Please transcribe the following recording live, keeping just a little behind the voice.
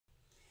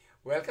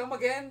Welcome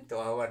again to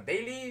our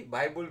daily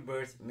Bible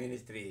verse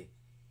ministry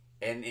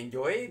and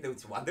enjoy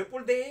this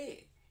wonderful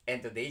day. And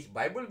today's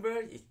Bible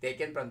verse is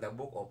taken from the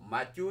book of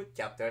Matthew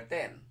chapter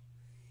 10.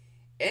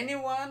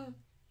 Anyone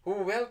who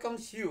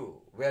welcomes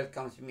you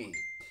welcomes me,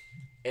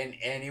 and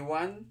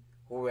anyone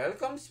who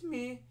welcomes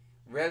me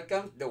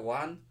welcomes the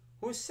one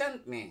who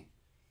sent me.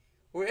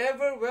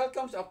 Whoever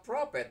welcomes a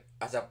prophet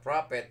as a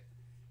prophet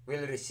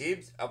will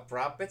receive a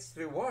prophet's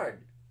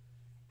reward.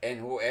 And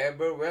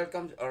whoever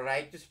welcomes a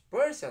righteous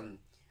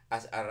person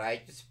as a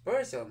righteous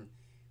person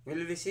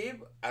will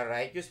receive a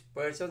righteous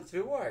person's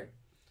reward.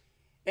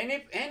 And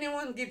if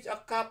anyone gives a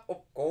cup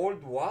of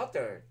cold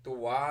water to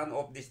one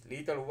of these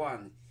little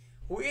ones,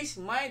 who is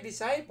my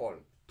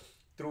disciple,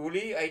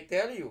 truly I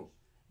tell you,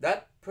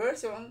 that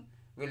person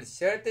will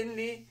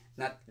certainly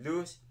not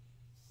lose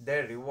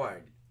their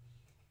reward.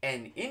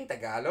 And in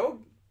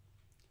Tagalog,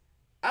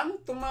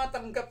 ang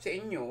tumatanggap sa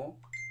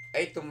inyo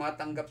ay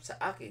tumatanggap sa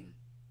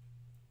akin.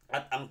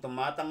 At ang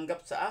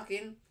tumatanggap sa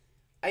akin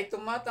ay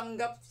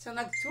tumatanggap sa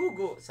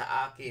nagsugo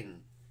sa akin.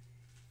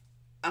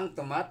 Ang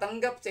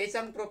tumatanggap sa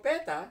isang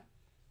propeta,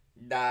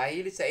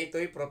 dahil sa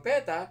ito'y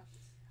propeta,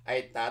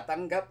 ay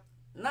tatanggap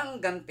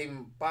ng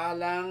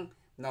gantimpalang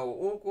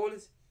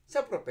nauukol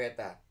sa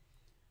propeta.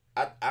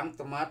 At ang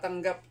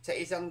tumatanggap sa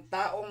isang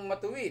taong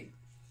matuwid,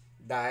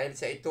 dahil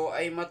sa ito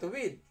ay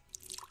matuwid,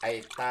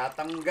 ay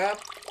tatanggap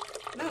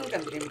ng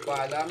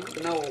gantimpalang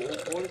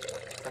nauukol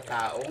sa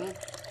taong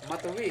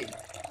matuwid.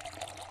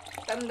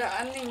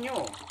 Tandaan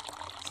ninyo,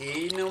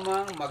 sino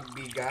mang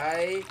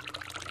magbigay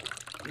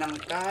ng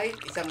kahit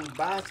isang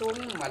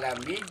basong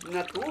malamig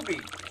na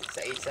tubig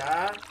sa isa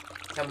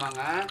sa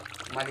mga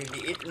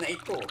maliliit na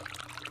ito,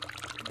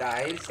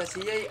 dahil sa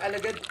siya'y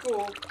alagad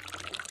ko,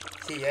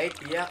 siya'y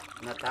tiyak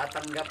na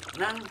tatanggap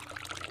ng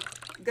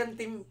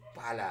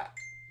gantimpala.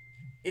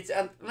 It's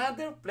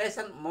another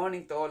pleasant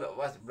morning to all of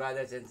us,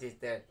 brothers and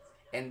sisters.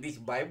 And this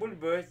Bible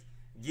verse,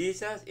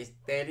 Jesus is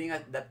telling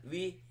us that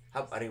we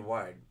have a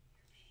reward.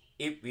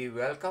 If we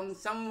welcome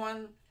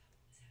someone,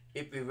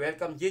 if we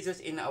welcome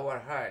Jesus in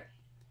our heart,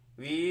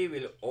 we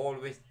will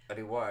always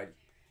reward.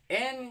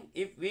 And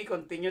if we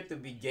continue to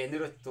be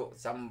generous to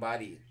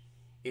somebody,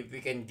 if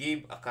we can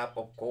give a cup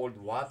of cold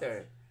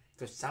water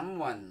to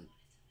someone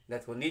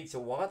that who needs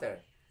water,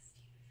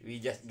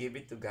 we just give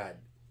it to God.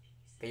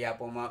 Kaya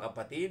po mga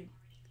kapatid,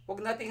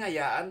 huwag nating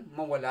hayaan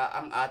mawala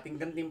ang ating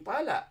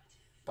gantimpala.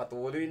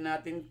 Patuloy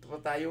natin po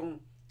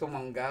tayong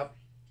tumanggap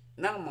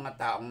ng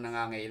mga taong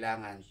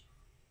nangangailangan.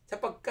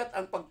 Sapagkat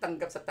ang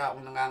pagtanggap sa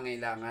taong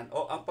nangangailangan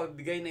o ang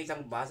pagbigay ng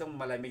isang basong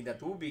malamig na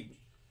tubig,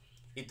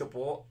 ito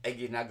po ay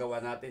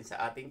ginagawa natin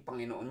sa ating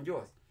Panginoon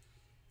Diyos.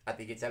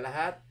 At higit sa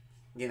lahat,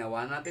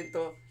 ginawa natin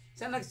to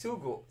sa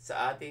nagsugo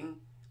sa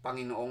ating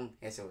Panginoong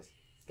Jesus.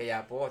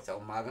 Kaya po, sa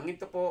umagang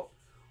ito po,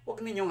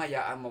 huwag ninyong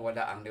hayaan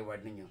mawala ang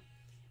reward ninyo.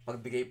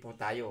 Magbigay po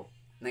tayo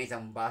ng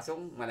isang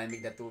basong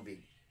malamig na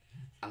tubig.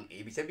 Ang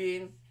ibig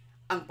sabihin,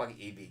 ang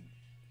pag-ibig.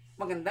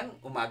 Magandang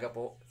umaga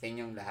po sa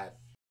inyong lahat.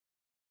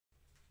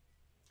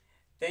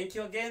 Thank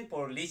you again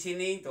for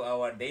listening to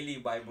our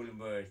daily Bible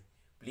verse.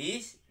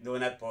 Please do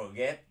not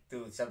forget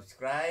to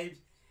subscribe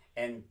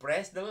and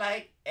press the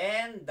like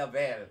and the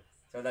bell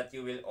so that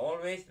you will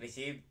always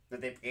receive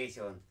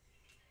notification.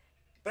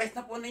 Press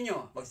na po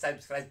ninyo,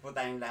 mag-subscribe po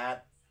tayong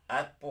lahat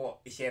at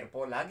po i-share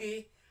po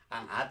lagi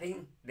ang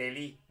ating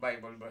daily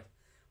Bible verse.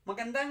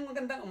 Magandang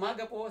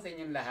umaga po sa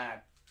inyong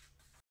lahat.